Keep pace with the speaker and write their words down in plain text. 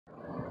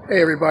Hey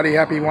everybody,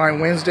 happy Wine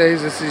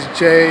Wednesdays. This is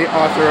Jay,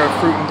 author of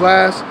Fruit and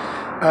Glass.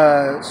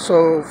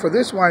 So for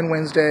this Wine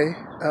Wednesday,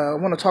 I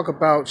want to talk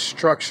about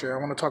structure. I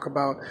want to talk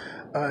about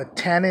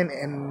tannin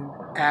and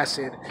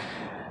acid.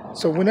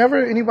 So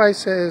whenever anybody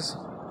says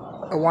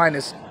a wine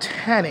is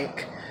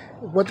tannic,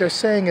 what they're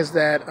saying is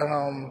that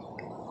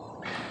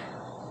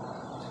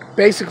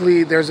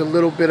basically there's a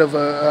little bit of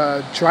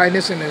a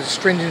dryness and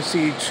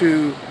astringency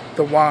to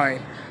the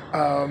wine,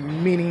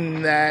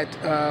 meaning that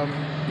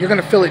you're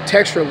going to feel it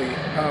texturally.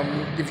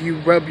 If you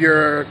rub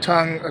your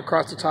tongue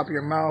across the top of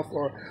your mouth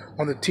or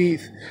on the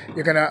teeth,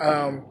 you're going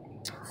to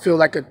feel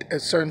like a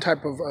certain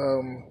type of,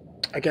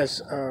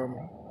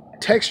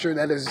 texture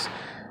that is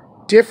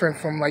different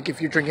from like if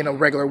you're drinking a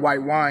regular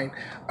white wine.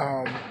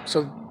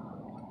 So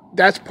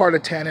that's part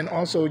of tannin.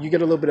 Also, you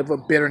get a little bit of a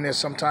bitterness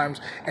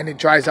sometimes, and it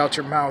dries out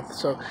your mouth.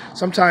 So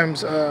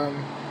sometimes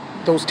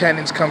those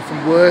tannins come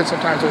from wood.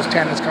 Sometimes those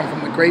tannins come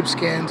from the grape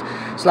skins.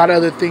 There's a lot of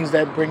other things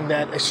that bring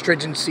that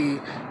astringency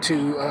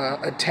to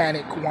a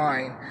tannic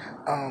wine.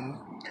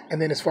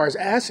 And then as far as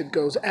acid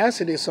goes,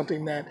 acid is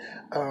something that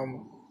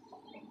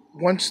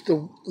once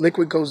the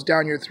liquid goes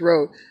down your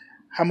throat,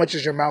 how much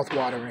is your mouth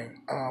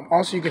watering?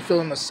 Also, you can feel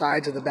on the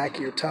sides of the back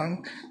of your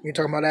tongue when you're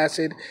talking about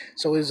acid.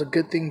 So it's a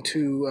good thing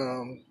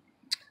to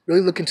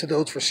really look into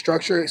those for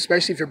structure,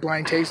 especially if you're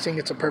blind tasting.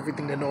 It's a perfect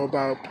thing to know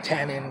about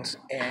tannins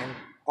and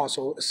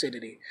also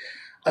acidity.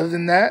 Other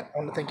than that, I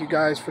want to thank you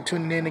guys for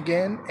tuning in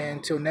again. And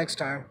until next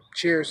time,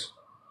 cheers.